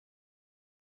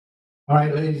All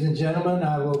right, ladies and gentlemen,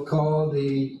 I will call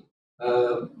the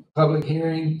public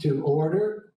hearing to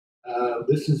order.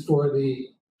 This is for the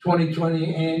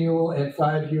 2020 annual and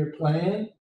 5-year plan.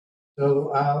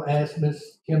 So I'll ask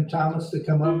Ms. Kim Thomas to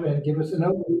come up and give us an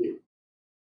overview.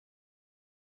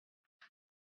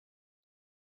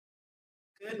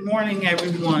 Good morning,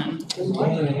 everyone. Good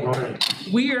morning.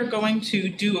 We are going to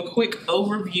do a quick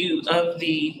overview of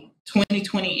the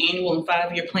 2020 annual and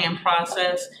 5-year plan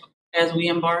process as we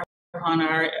embark on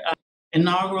our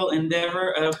inaugural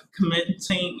endeavor of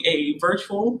commencing a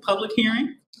virtual public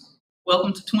hearing.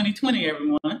 Welcome to 2020,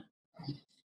 everyone.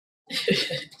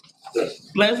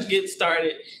 Let's get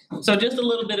started. So just a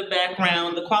little bit of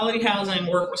background. The Quality Housing and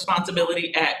Work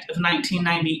Responsibility Act of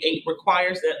 1998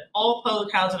 requires that all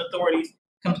public housing authorities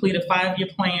complete a 5-year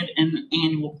plan and an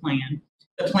annual plan.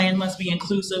 The plan must be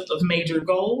inclusive of major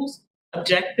goals,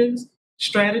 objectives,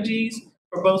 strategies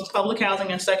for both public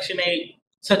housing and Section 8,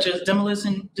 such as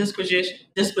demolition,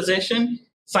 disposition,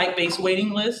 site-based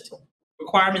waiting list,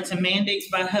 requirements and mandates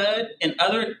by HUD, and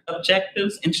other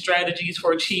objectives and strategies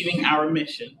for achieving our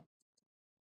mission.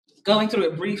 Going through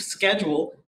a brief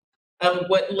schedule of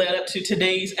what led up to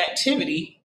today's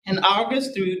activity, in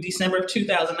August through December of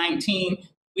 2019,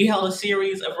 we held a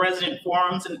series of resident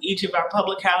forums in each of our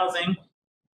public housing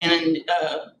and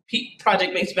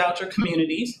project-based voucher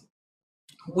communities.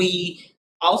 We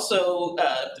also,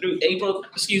 through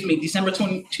December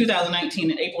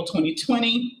 2019 and April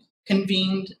 2020,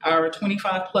 convened our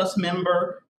 25-plus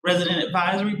member resident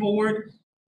advisory board.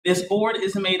 This board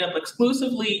is made up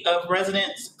exclusively of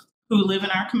residents who live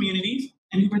in our communities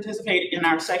and who participate in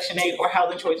our Section 8 or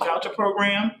Housing Choice Voucher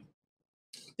program.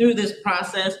 Through this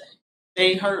process,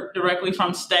 they heard directly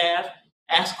from staff,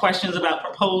 asked questions about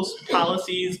proposed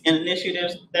policies and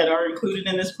initiatives that are included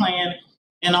in this plan,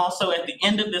 and also at the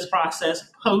end of this process,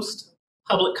 post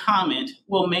public comment,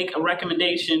 will make a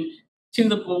recommendation to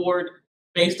the board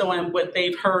based on what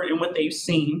they've heard and what they've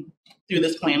seen through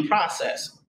this plan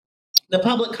process. The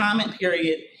public comment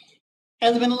period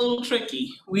has been a little tricky.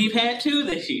 We've had 2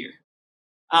 this year.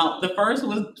 The first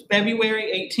was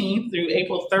February 18th through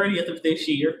April 30th of this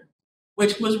year,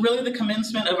 which was really the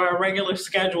commencement of our regular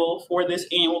schedule for this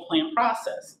annual plan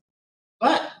process.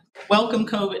 But welcome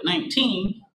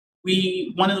COVID-19,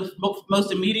 one of the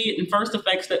most immediate and first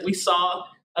effects that we saw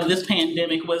of this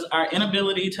pandemic was our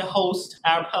inability to host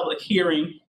our public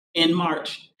hearing in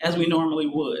March as we normally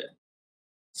would.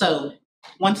 So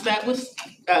once that was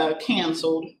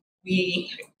canceled,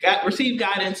 we received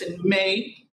guidance in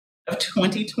May of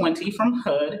 2020 from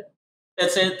HUD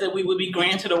that said that we would be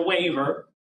granted a waiver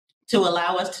to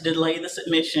allow us to delay the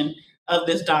submission of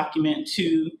this document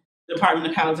to the Department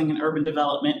of Housing and Urban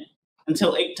Development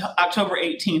until October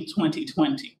 18th,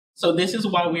 2020. So this is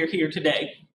why we're here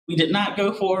today. We did not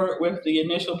go forward with the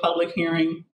initial public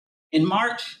hearing in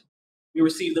March. We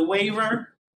received the waiver,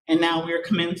 and now we're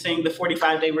commencing the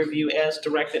 45-day review as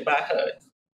directed by HUD.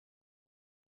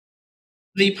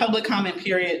 The public comment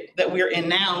period that we're in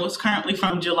now is currently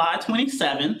from July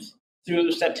 27th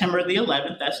through September the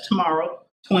 11th, that's tomorrow,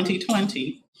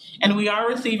 2020. And we are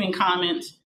receiving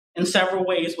comments in several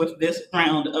ways with this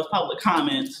round of public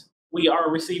comments. We are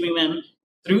receiving them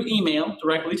through email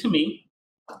directly to me.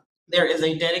 There is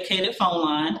a dedicated phone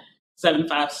line,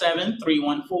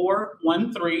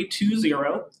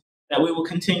 757-314-1320, that we will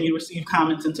continue to receive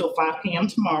comments until 5 p.m.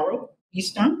 tomorrow,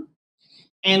 Eastern.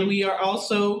 And we are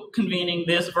also convening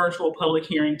this virtual public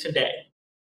hearing today.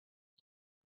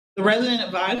 The Resident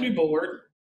Advisory Board,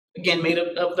 again made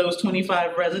up of those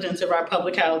 25 residents of our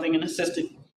public housing and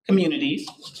assisted communities,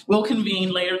 will convene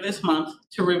later this month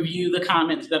to review the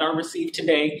comments that are received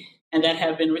today and that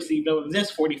have been received over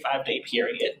this 45-day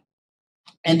period.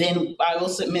 And then I will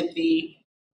submit the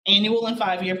annual and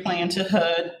 5-year plan to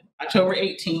HUD October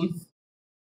 18th,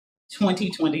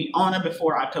 2020, on or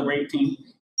before October 18th,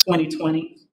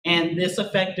 2020. And this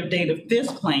effective date of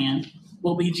this plan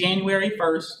will be January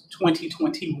 1st,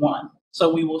 2021.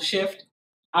 So we will shift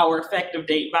our effective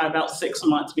date by about 6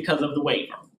 months because of the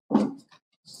waiver.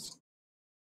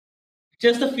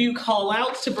 Just a few call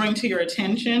outs to bring to your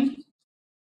attention.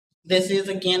 This is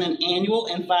again an annual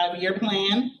and 5-year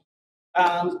plan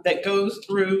that goes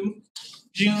through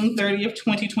June 30th,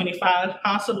 2025,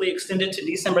 possibly extended to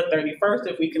December 31st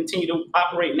if we continue to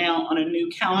operate now on a new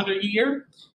calendar year,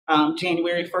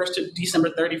 January 1st to December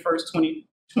 31st,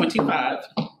 2025.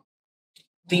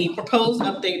 The proposed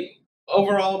update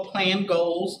overall plan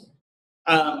goals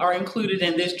are included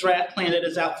in this draft plan that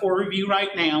is out for review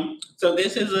right now. So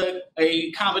this is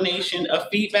a combination of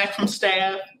feedback from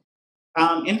staff,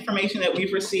 information that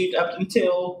we've received up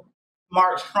until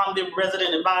March from the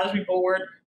Resident Advisory Board,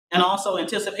 and also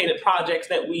anticipated projects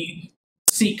that we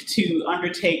seek to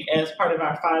undertake as part of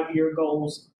our 5-year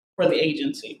goals for the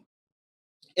agency.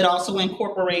 It also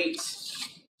incorporates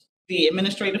the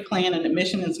administrative plan and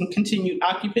admission and some continued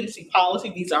occupancy policy.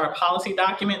 These are policy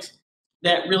documents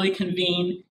that really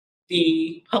convene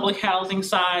the public housing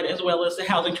side as well as the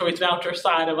Housing Choice Voucher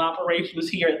side of operations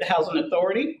here at the Housing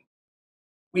Authority.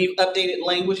 We've updated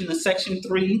language in the Section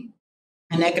 3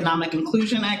 and economic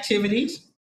inclusion activities.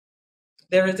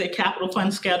 There is a capital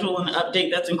fund schedule and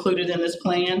update that's included in this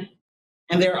plan.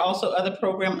 And there are also other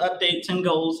program updates and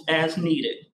goals as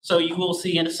needed. So you will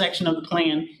see in a section of the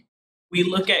plan, we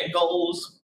look at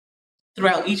goals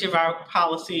throughout each of our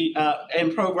policy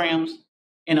and programs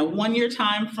in a 1-year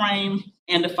time frame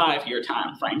and a 5-year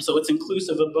time frame. So it's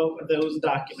inclusive of both of those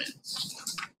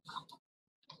documents.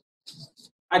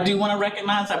 I do want to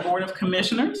recognize our Board of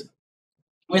Commissioners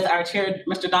with our Chair,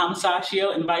 Mr. Don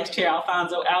Masaccio, and Vice Chair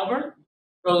Alfonso Albert,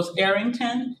 Rose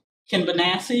Arrington, Ken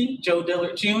Benassi, Joe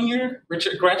Dillard Jr.,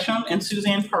 Richard Gresham, and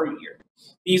Suzanne Puryear.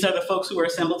 These are the folks who are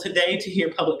assembled today to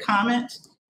hear public comments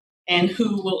and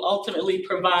who will ultimately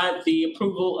provide the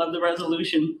approval of the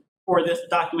resolution for this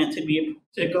document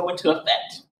to go into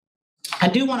effect. I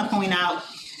do want to point out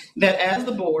that as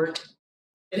the board,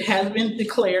 it has been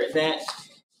declared that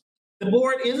the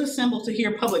board is assembled to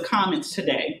hear public comments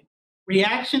today.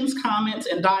 Reactions, comments,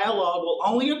 and dialogue will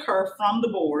only occur from the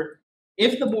board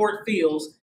if the board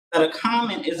feels that a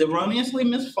comment is erroneously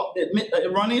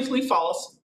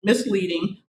false,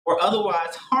 misleading, or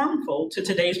otherwise harmful to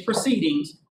today's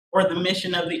proceedings or the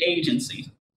mission of the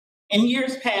agency. In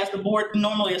years past, the board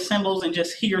normally assembles and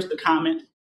just hears the comment.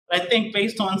 But I think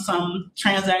based on some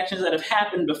transactions that have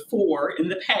happened before in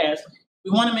the past,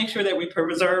 we want to make sure that we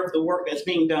preserve the work that's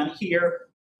being done here.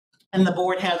 And the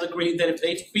board has agreed that if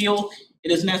they feel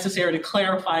it is necessary to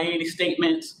clarify any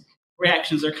statements,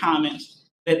 reactions, or comments,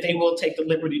 that they will take the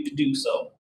liberty to do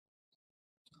so.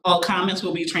 All comments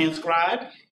will be transcribed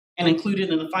and included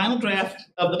in the final draft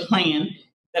of the plan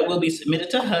that will be submitted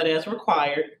to HUD as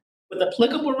required, with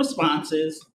applicable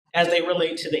responses as they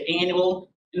relate to the annual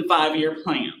and 5-year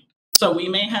plan. So we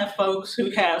may have folks who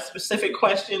have specific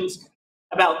questions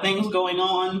about things going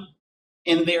on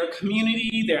in their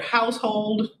community, their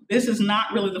household. This is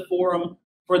not really the forum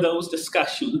for those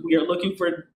discussions. We are looking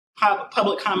for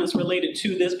public comments related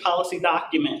to this policy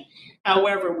document.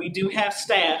 However, we do have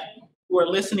staff who are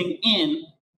listening in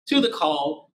to the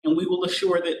call, and we will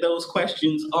assure that those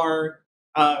questions are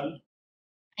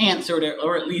answered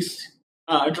or at least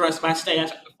addressed by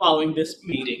staff following this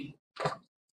meeting.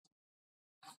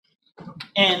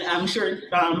 And I'm sure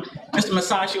Mr.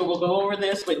 Masaccio will go over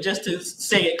this, but just to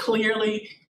say it clearly,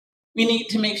 we need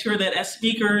to make sure that as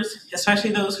speakers,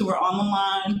 especially those who are on the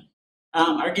line,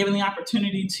 are given the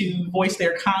opportunity to voice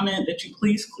their comment, that you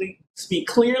please speak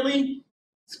clearly,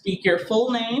 speak your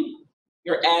full name,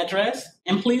 your address,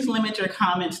 and please limit your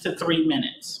comments to 3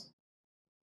 minutes.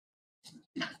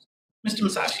 Mr.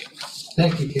 Masaccio.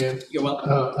 Thank you, Kim. You're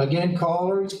welcome. Again,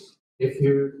 callers,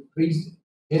 please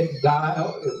hit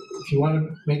dial. If you want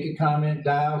to make a comment,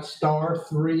 dial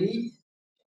 *3.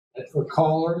 That's for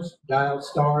callers, dial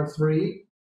 *3.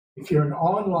 If you're an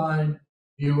online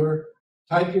viewer,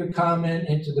 type your comment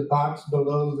into the box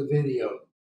below the video.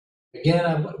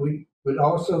 Again, we would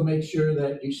also make sure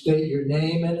that you state your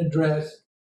name and address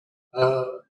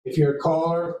if you're a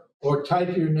caller, or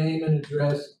type your name and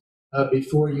address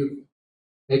before you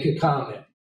make a comment.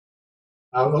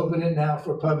 I'll open it now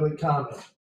for public comment.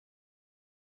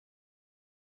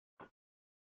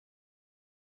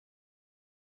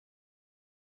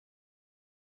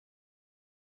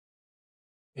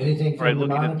 Anything from the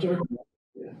monitor?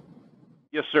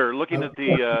 Yes, sir. Looking at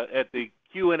the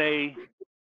Q&A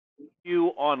queue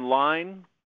online,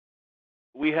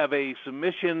 we have a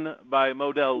submission by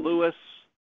Modell Lewis,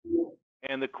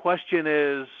 and the question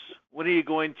is, when are you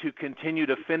going to continue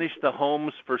to finish the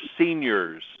homes for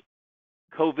seniors?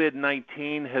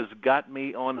 COVID-19 has got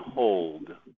me on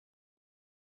hold.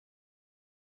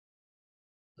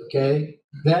 Okay,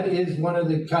 that is one of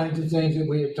the kinds of things that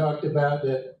we have talked about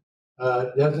that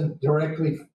doesn't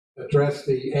directly address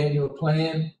the annual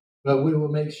plan, but we will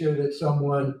make sure that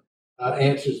someone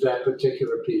answers that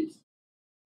particular piece.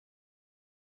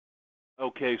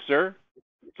 Okay, sir.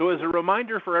 So as a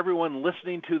reminder for everyone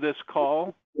listening to this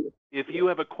call, if you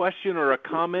have a question or a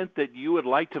comment that you would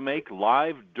like to make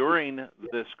live during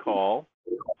this call,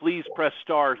 please press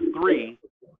 *3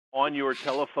 on your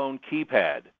telephone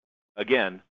keypad.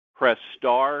 Again, press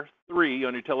 *3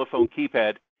 on your telephone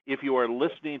keypad if you are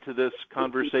listening to this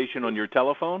conversation on your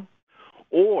telephone,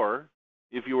 or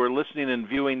if you are listening and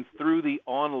viewing through the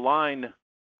online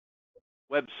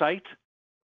website,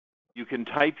 You can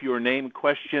type your name,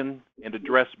 question, and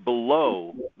address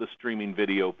below the streaming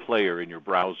video player in your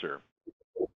browser.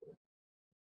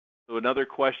 So another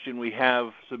question we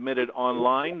have submitted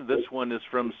online. This one is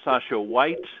from Sasha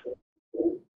White.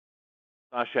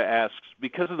 Sasha asks,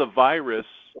 because of the virus,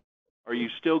 are you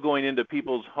still going into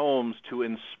people's homes to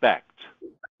inspect?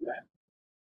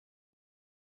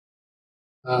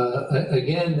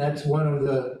 Again, that's one of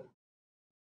the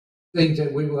things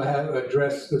that we will have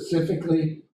addressed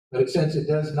specifically, but since it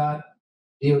does not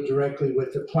deal directly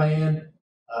with the plan,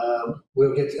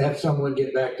 we'll have someone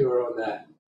get back to her on that.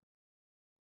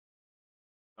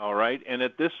 All right, and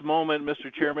at this moment,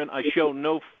 Mr. Chairman, I show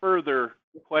no further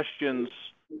questions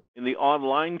in the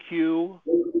online queue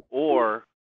or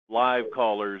live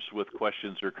callers with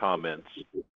questions or comments.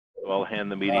 So I'll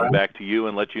hand the meeting back to you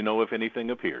and let you know if anything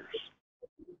appears.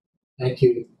 Thank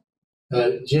you.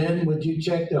 Jen, would you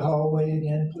check the hallway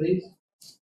again, please?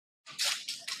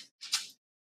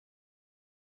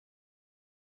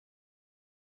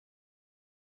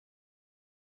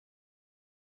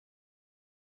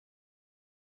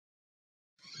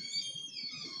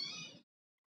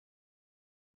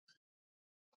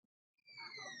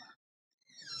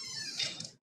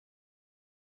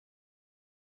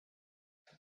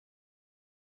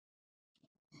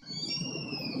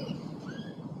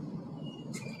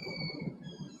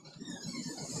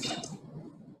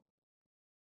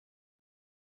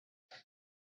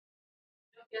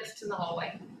 Guests in the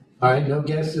hallway. All right, no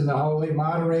guests in the hallway.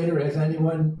 Moderator, has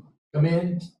anyone come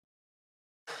in?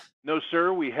 No,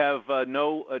 sir. We have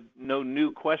no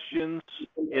new questions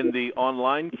in the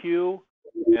online queue,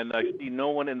 and I see no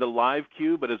one in the live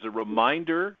queue. But as a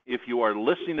reminder, if you are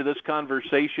listening to this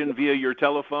conversation via your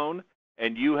telephone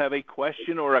and you have a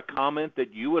question or a comment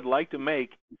that you would like to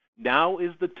make, now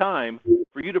is the time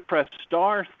for you to press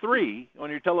 *3 on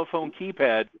your telephone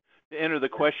keypad to enter the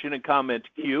question and comment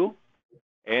queue.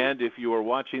 And if you are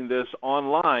watching this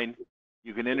online,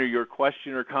 you can enter your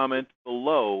question or comment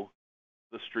below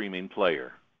the streaming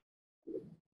player.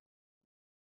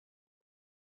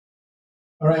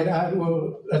 All right, I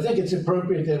think it's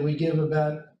appropriate that we give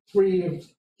about three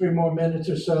more minutes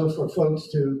or so for folks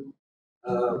to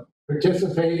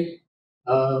participate,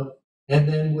 and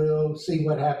then we'll see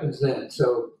what happens then.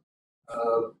 So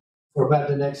for about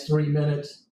the next 3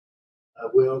 minutes,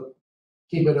 we'll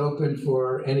keep it open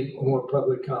for any more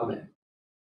public comment.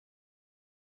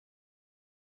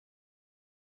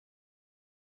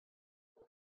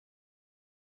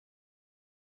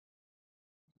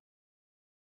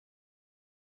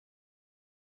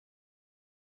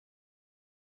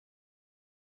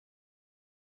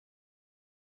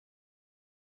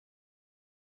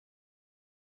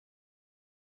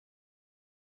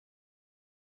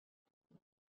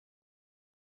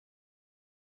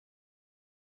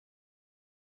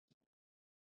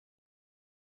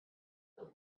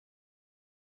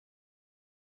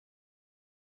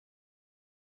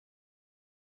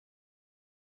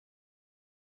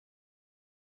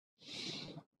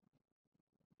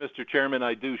 Mr. Chairman,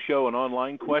 I do show an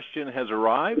online question has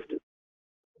arrived.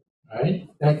 All right,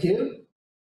 thank you.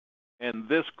 And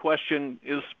this question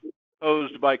is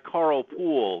posed by Carl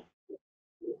Poole.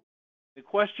 The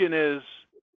question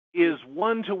is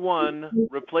one-to-one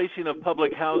replacing of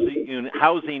public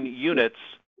housing units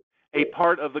a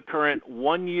part of the current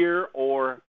 1-year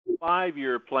or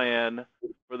 5-year plan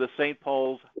for the St.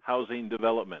 Paul's housing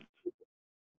development?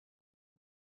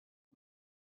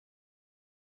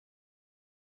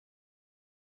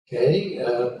 Okay,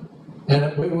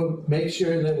 and we will make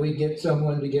sure that we get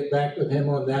someone to get back with him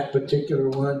on that particular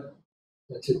one,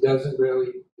 since it doesn't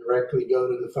really directly go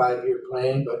to the 5-year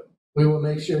plan, but we will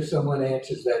make sure someone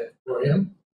answers that for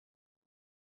him.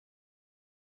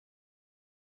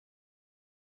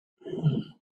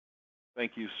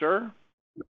 Thank you, sir.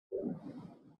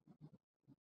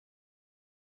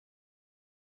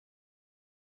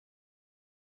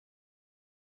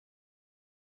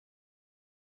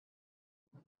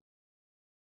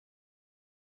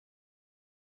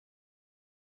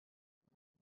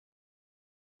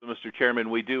 So, Mr.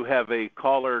 Chairman, we do have a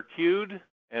caller queued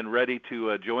and ready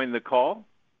to join the call.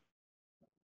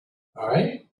 All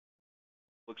right.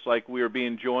 Looks like we are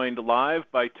being joined live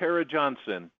by Tara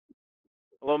Johnson.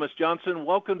 Hello, Ms. Johnson.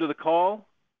 Welcome to the call.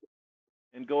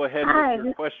 And go ahead with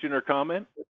your question or comment.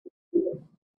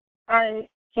 Hi,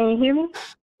 can you hear me?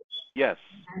 Yes.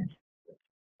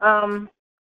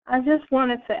 I just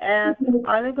wanted to ask,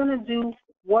 are they going to do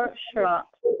workshops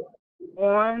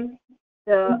on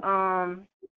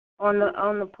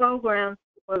the program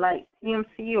for like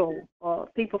TMC or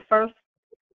People First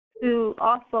to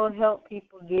also help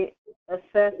people get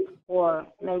assess for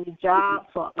maybe jobs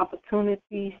or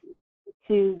opportunities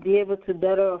to be able to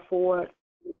better afford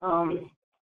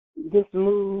this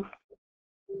move?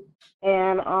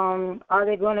 And are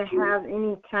they going to have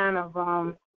any kind of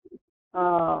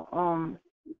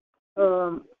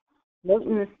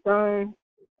maintenance done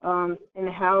in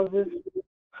the houses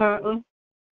currently?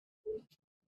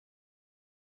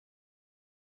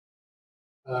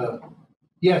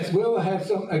 Yes, we'll have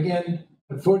some, again,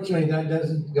 unfortunately, that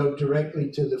doesn't go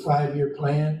directly to the 5-year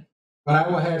plan, but I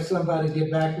will have somebody get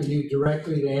back with you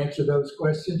directly to answer those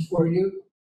questions for you.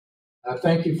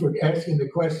 Thank you for asking the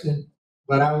question,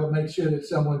 but I will make sure that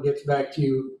someone gets back to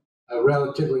you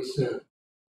relatively soon.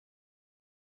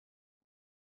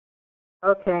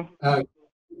 Okay.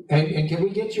 And can we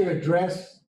get your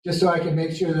address just so I can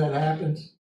make sure that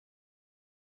happens?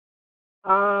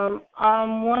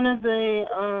 I'm one of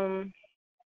the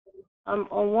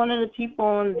people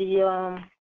on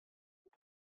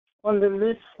the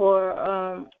list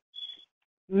for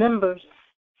members,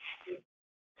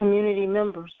 community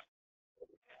members.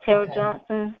 Tara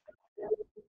Johnson.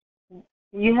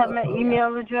 You have my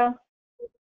email address?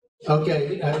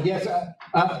 Okay, yes,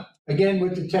 again,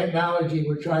 with the technology,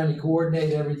 we're trying to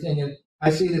coordinate everything, and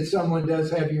I see that someone does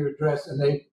have your address, and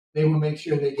they will make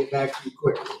sure they get back to you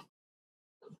quickly.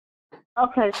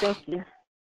 Okay, thank you.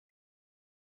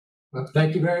 Well,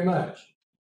 thank you very much.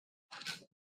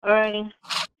 All righty.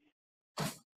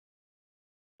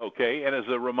 Okay, and as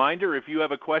a reminder, if you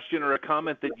have a question or a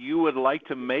comment that you would like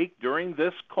to make during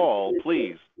this call,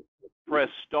 please press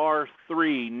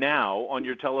 *3 now on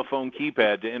your telephone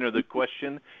keypad to enter the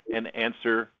question and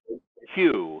answer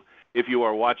queue. If you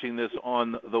are watching this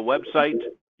on the website,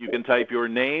 you can type your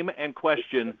name and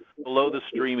question below the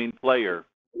streaming player.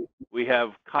 We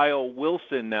have Kyle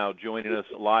Wilson now joining us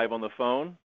live on the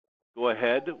phone. Go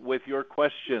ahead with your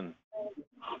question.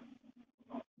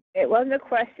 It wasn't a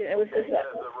question. It was just as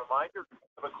a reminder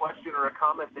of a question or a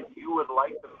comment that you would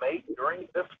like to make during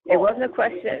this call. It wasn't a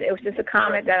question. It was just a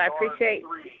comment that I appreciate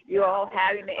you all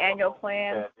having the annual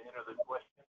plan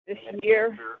this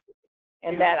year,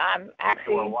 and that I'm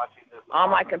actually on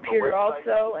my computer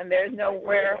also, and there's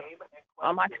nowhere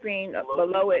on my screen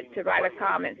below it to write a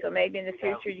comment. So maybe in the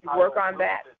future you work on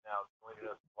that.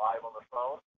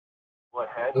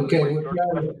 Okay, we're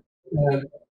trying to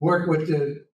work with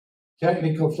the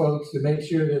technical folks to make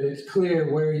sure that it's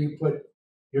clear where you put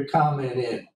your comment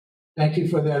in. Thank you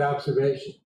for that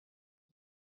observation.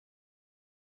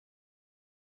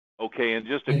 Okay, and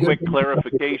just a quick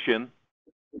clarification.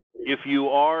 If you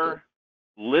are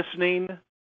listening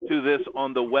to this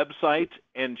on the website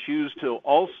and choose to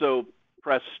also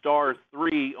press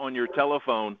 *3 on your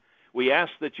telephone, we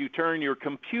ask that you turn your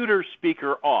computer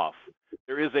speaker off.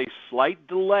 There is a slight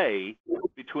delay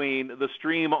between the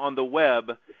stream on the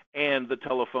web and the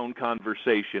telephone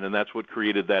conversation, and that's what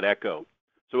created that echo.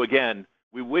 So again,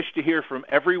 we wish to hear from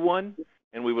everyone,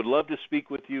 and we would love to speak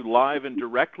with you live and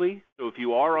directly. So if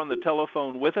you are on the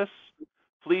telephone with us,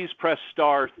 please press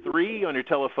 *3 on your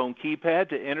telephone keypad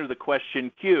to enter the question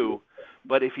queue.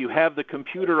 But if you have the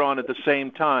computer on at the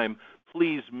same time,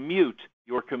 please mute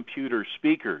your computer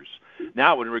speakers.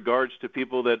 Now, in regards to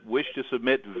people that wish to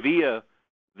submit via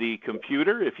the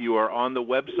computer, if you are on the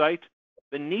website,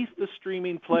 beneath the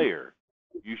streaming player,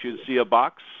 you should see a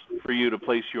box for you to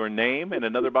place your name and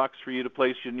another box for you to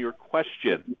place in your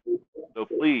question. So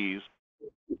please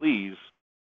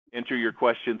enter your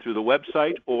question through the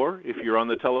website, or if you're on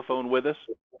the telephone with us,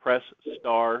 press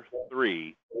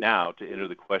 *3 now to enter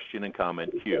the question and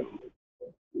comment queue.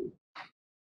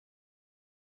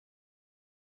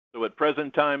 So at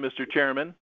present time, Mr.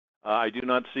 Chairman, I do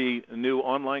not see new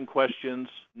online questions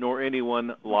nor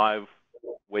anyone live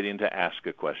waiting to ask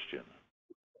a question.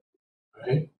 All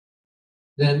right.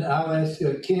 Then I'll ask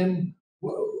Kim,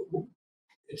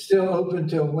 it's still open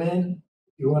till when?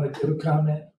 You want to give a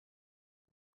comment?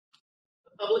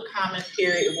 The public comment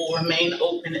period will remain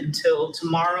open until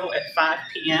tomorrow at 5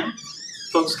 p.m.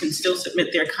 Folks can still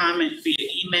submit their comment via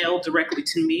email directly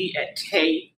to me at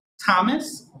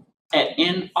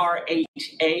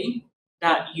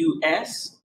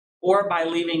ktomas@nrha.us or by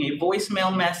leaving a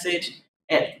voicemail message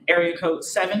at area code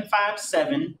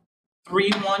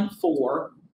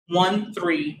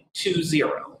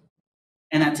 757-314-1320.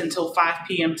 And that's until 5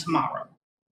 p.m. tomorrow.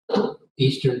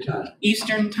 Eastern time.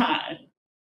 Eastern time.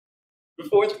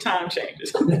 Before the time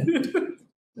changes.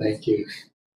 Thank you.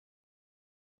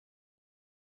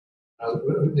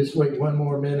 I'll just wait one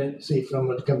more minute, see if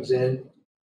someone comes in.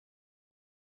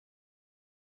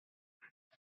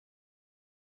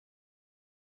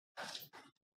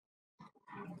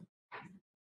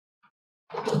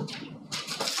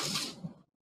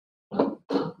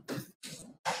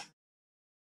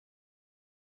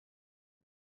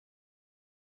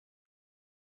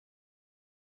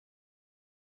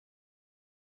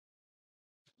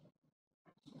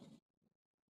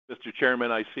 Mr.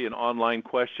 Chairman, I see an online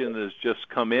question that has just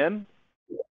come in.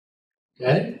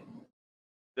 Okay,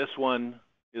 This one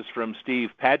is from Steve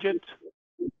Paget.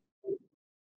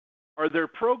 Are there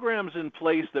programs in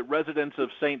place that residents of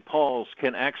St. Paul's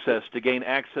can access to gain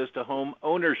access to home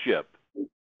ownership?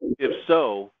 If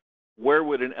so, where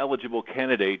would an eligible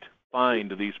candidate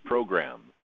find these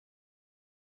programs?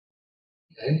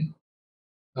 okay.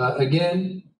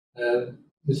 Again,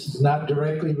 this is not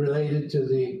directly related to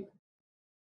the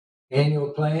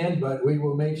annual plan, but we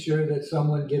will make sure that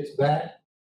someone gets back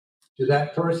to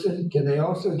that person. Can they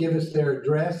also give us their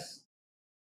address?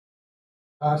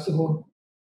 Possible?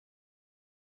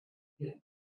 Yeah.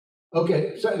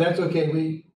 Okay, so that's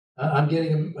okay. I'm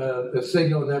getting a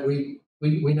signal that we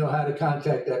know how to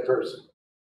contact that person.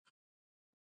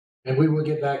 And we will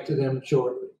get back to them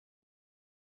shortly.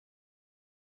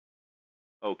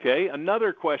 Okay,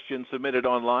 another question submitted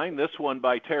online, this one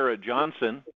by Tara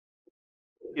Johnson.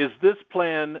 Is this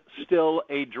plan still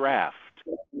a draft?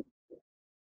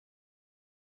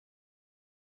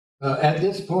 At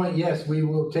this point, yes, we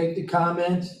will take the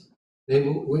comments.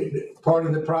 Part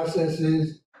of the process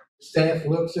is staff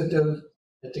looks at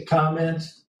the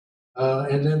comments,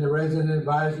 and then the resident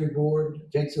advisory board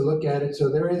takes a look at it. So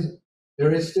there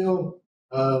is still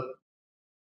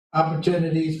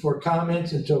opportunities for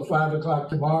comments until 5 o'clock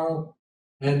tomorrow,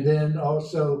 and then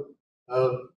also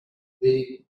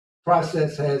the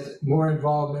process has more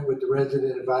involvement with the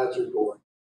resident advisory board.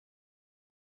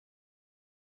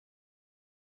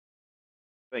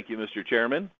 Thank you, Mr.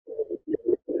 Chairman.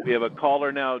 We have a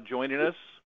caller now joining us,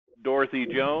 Dorothy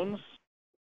Jones.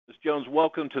 Ms. Jones,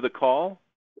 welcome to the call.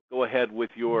 Go ahead with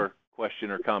your question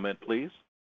or comment, please.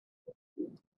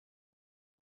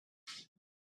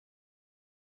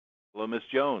 Hello, Ms.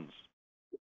 Jones.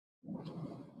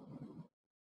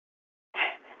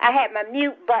 I had my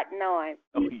mute button on.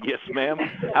 Oh, yes, ma'am.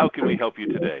 How can we help you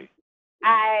today?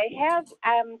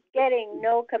 I'm getting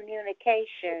no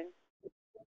communication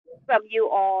from you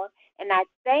all, and I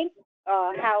thank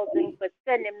Housing for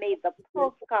sending me the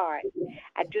postcard.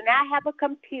 I do not have a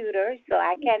computer, so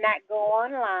I cannot go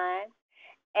online,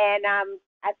 and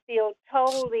I feel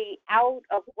totally out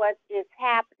of what is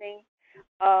happening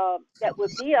that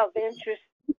would be of interest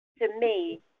to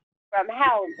me from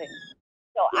Housing.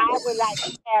 So I would like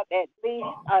to have at least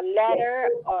a letter,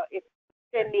 or if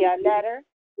you send me a letter.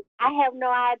 I have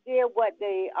no idea what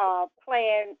the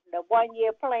plan, the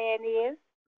 1-year plan is,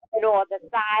 nor the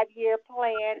 5-year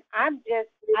plan. I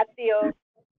feel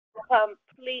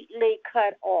completely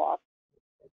cut off.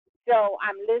 So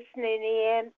I'm listening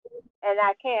in, and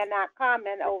I cannot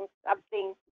comment on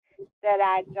something that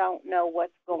I don't know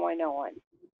what's going on.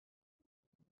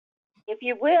 If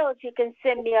you will, if you can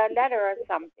send me a letter or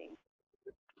something.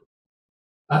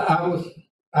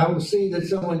 I will see that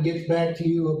someone gets back to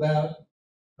you about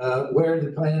where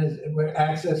the plan is, where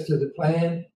access to the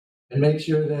plan, and make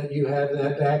sure that you have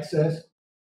that access.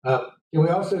 Can we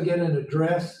also get an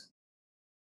address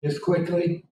just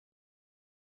quickly?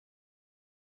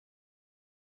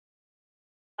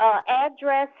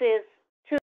 Address is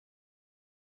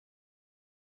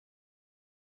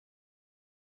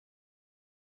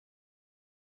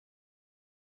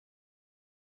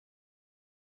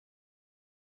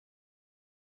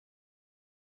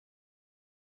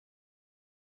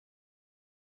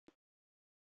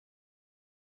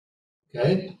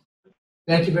Okay.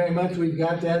 Thank you very much. We've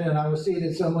got that, and I will see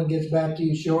that someone gets back to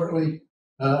you shortly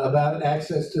about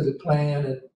access to the plan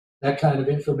and that kind of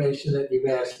information that you've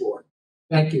asked for.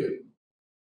 Thank you.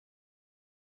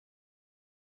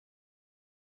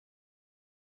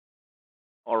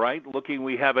 All right,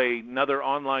 we have another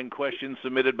online question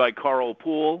submitted by Carl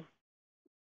Poole.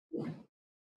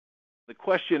 The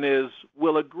question is,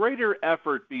 will a greater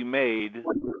effort be made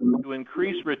to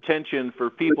increase retention for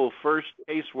People First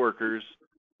caseworkers,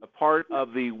 a part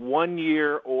of the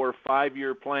 1-year or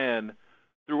 5-year plan,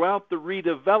 throughout the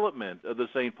redevelopment of the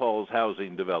St. Paul's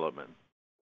housing development?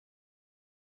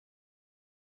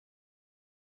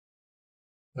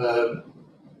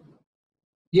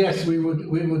 Yes, we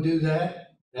will do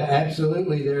that.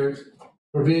 Absolutely. There's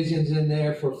provisions in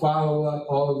there for follow-up,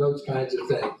 all of those kinds of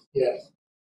things. Yes.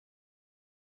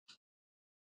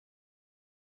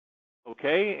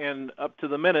 Okay, and up to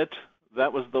the minute,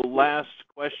 that was the last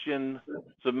question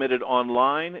submitted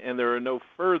online, and there are no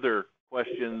further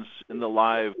questions in the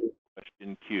live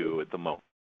question queue at the moment.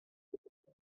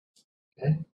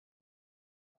 Okay.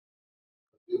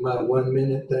 Do my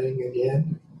 1-minute thing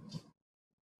again.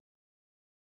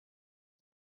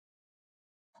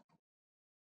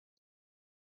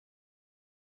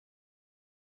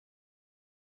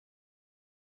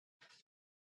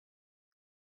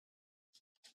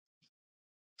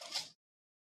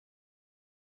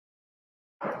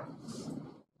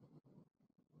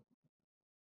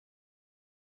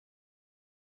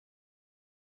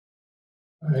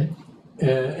 All right.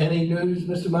 Any news,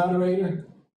 Mr. Moderator?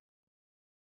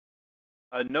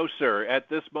 No, sir. At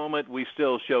this moment, we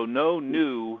still show no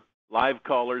new live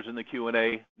callers in the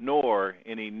Q&A, nor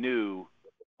any new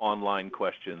online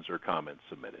questions or comments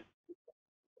submitted.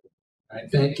 All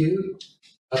right, thank you.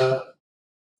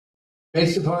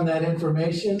 Based upon that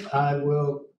information, I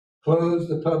will close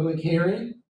the public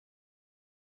hearing.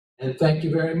 And thank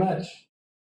you very much.